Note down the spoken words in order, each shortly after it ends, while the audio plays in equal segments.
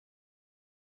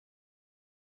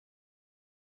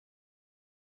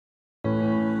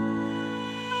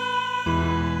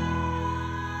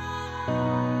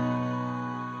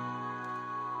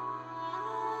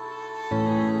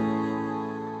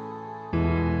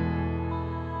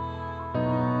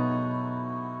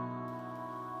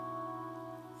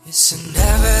It's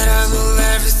inevitable,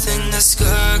 everything that's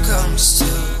good comes to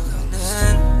an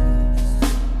end.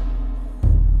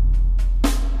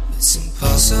 It's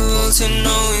impossible to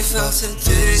know if after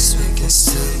this we can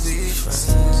still be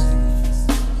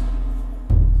friends.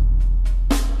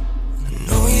 I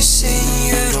know you say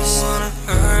you don't wanna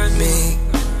hurt me,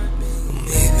 but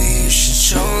maybe you should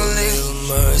show a little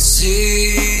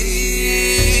mercy.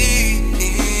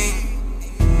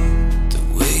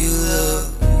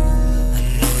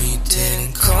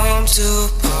 To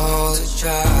apologize.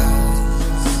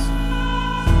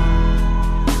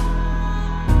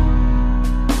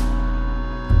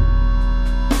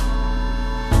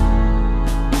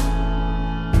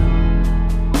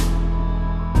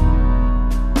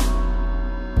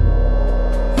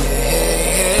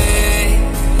 Hey,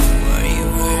 why you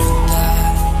wearing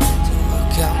that to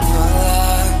work out my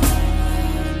life?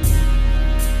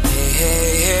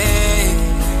 Hey,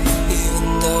 even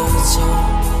though it's all,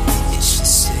 you should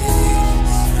stay.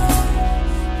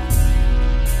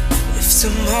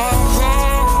 Tomorrow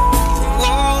you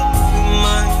won't be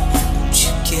mine, won't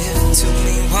you give it to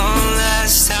me one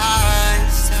last time?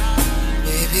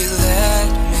 Baby, let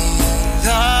me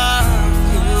love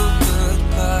you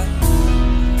goodbye.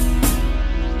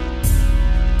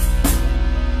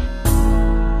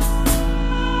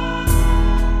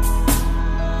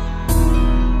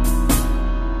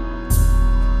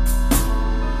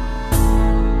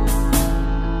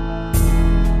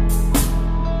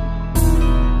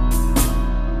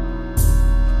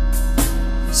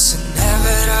 It's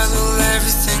inevitable,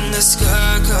 everything that's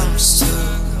good comes to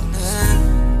an end.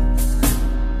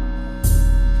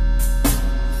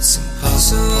 It's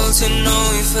impossible to know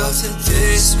if after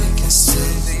this we can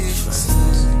still be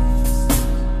friends.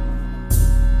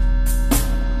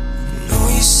 I know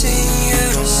you say you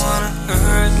don't wanna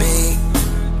hurt me,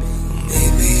 but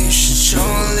maybe you should show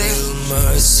a little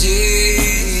mercy.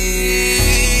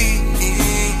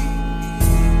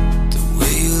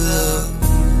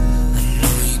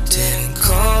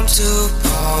 To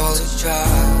apologize.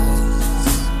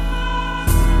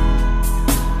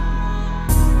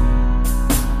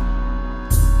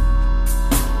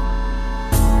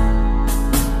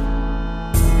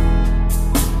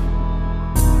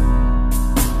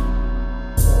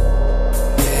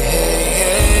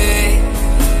 Hey,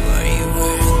 why you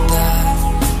wearing that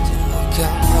to look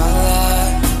out my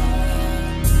life?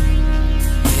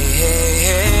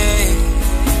 Hey,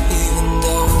 even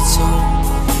though it's all,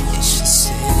 you should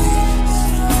stay.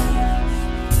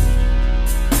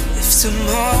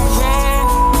 Tomorrow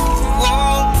you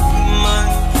won't be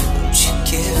mine, won't you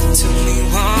give it to me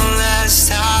one last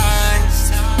time?